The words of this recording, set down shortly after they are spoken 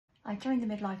I joined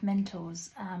the Midlife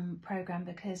Mentors program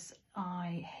because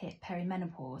I hit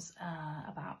perimenopause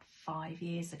about 5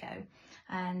 years ago,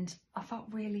 and I felt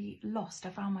really lost.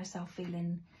 I found myself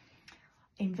feeling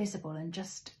invisible and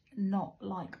just not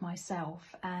like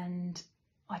myself, and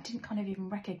I didn't kind of even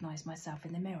recognise myself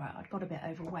in the mirror. I'd got a bit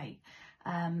overweight,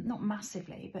 not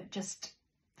massively, but just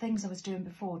things I was doing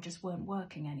before just weren't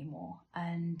working anymore,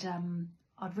 and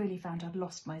I'd really found I'd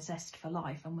lost my zest for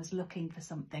life and was looking for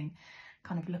something,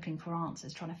 kind of looking for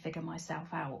answers, trying to figure myself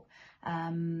out.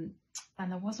 And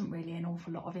there wasn't really an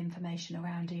awful lot of information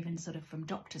around, even sort of from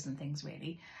doctors and things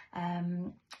really.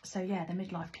 So yeah, the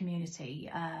midlife community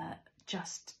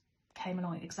just came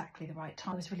along at exactly the right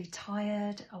time. I was really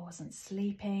tired, I wasn't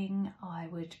sleeping, I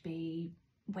would be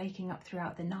waking up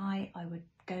throughout the night, I would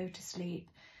go to sleep.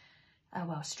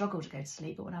 Well, struggle to go to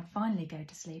sleep, but when I'd finally go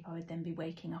to sleep, I would then be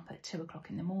waking up at 2 o'clock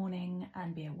in the morning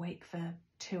and be awake for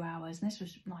 2 hours. And this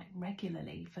was like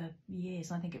regularly for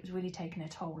years. I think it was really taking a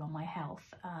toll on my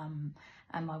health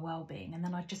and my well-being. And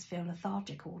then I'd just feel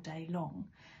lethargic all day long.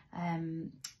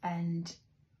 And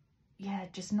yeah,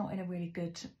 just not in a really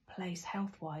good place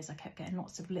health-wise. I kept getting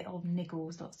lots of little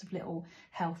niggles, lots of little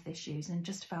health issues, and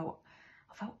just I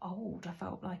felt old. I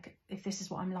felt like, if this is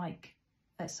what I'm like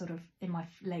at sort of in my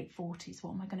late 40s,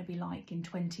 what am I going to be like in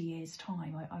 20 years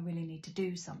time? I really need to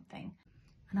do something.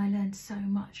 And I learned so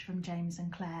much from James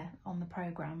and Claire on the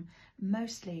programme.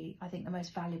 Mostly, I think the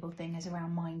most valuable thing is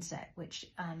around mindset, which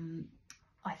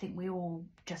I think we all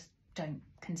just don't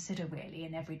consider really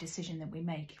in every decision that we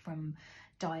make, from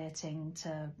dieting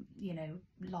to, you know,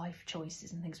 life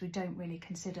choices and things. We don't really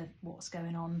consider what's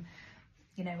going on,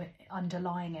 you know,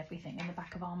 underlying everything in the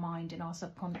back of our mind, in our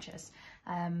subconscious.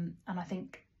 And I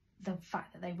think the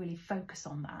fact that they really focus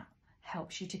on that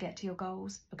helps you to get to your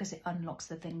goals, because it unlocks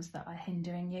the things that are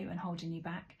hindering you and holding you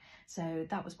back. So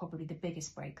that was probably the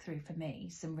biggest breakthrough for me,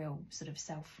 some real sort of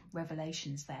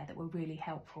self-revelations there that were really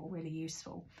helpful, really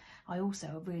useful. I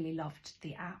also really loved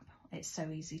the app. It's so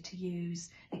easy to use,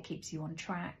 it keeps you on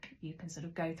track, you can sort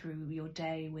of go through your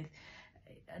day with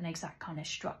an exact kind of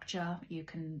structure. You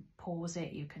can pause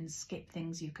it, you can skip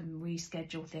things, you can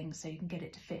reschedule things, so you can get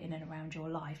it to fit in and around your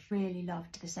life. Really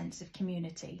loved the sense of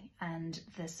community and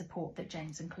the support that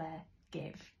James and Claire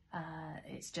give.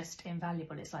 It's just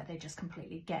invaluable. It's like they just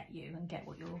completely get you and get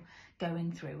what you're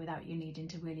going through without you needing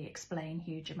to really explain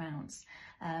huge amounts.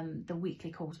 The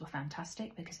weekly calls were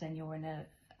fantastic, because then you're in a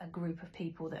group of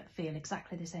people that feel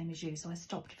exactly the same as you. So I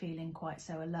stopped feeling quite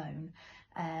so alone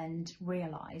and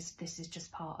realised this is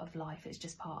just part of life, it's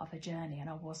just part of a journey, and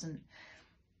I wasn't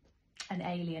an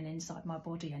alien inside my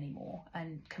body anymore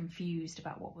and confused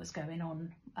about what was going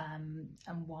on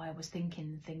and why I was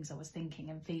thinking the things I was thinking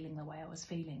and feeling the way I was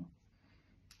feeling.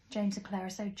 James and Claire are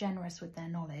so generous with their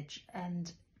knowledge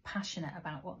and passionate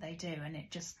about what they do, and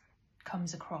it just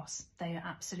comes across. They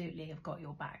absolutely have got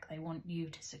your back. They want you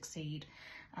to succeed.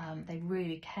 They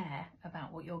really care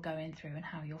about what you're going through and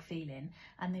how you're feeling,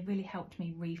 and they really helped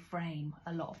me reframe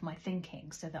a lot of my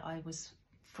thinking so that I was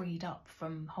freed up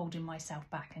from holding myself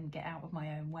back and get out of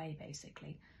my own way,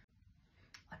 basically.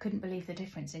 I couldn't believe the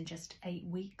difference in just 8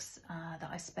 weeks that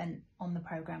I spent on the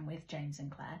programme with James and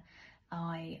Claire.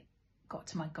 I got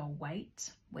to my goal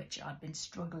weight, which I'd been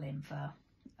struggling for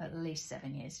at least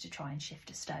 7 years to try and shift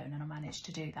a stone, and I managed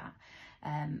to do that.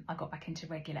 I got back into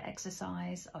regular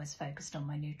exercise. I was focused on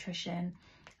my nutrition.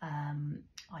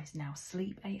 I now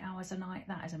sleep 8 hours a night.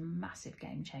 That is a massive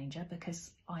game changer,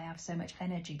 because I have so much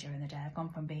energy during the day. I've gone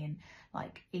from being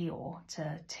like Eeyore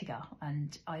to Tigger,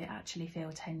 and I actually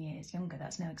feel 10 years younger.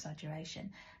 That's no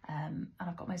exaggeration. And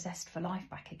I've got my zest for life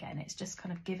back again. It's just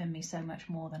kind of given me so much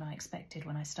more than I expected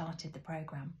when I started the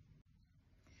programme.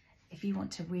 If you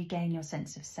want to regain your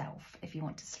sense of self, if you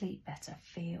want to sleep better,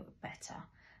 feel better,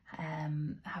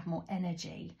 have more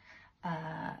energy,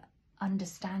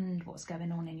 understand what's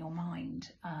going on in your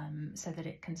mind, so that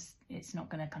it's not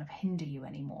going to kind of hinder you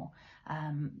anymore,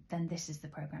 then this is the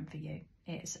programme for you.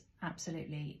 It's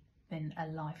absolutely been a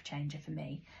life changer for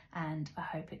me, and I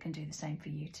hope it can do the same for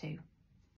you too.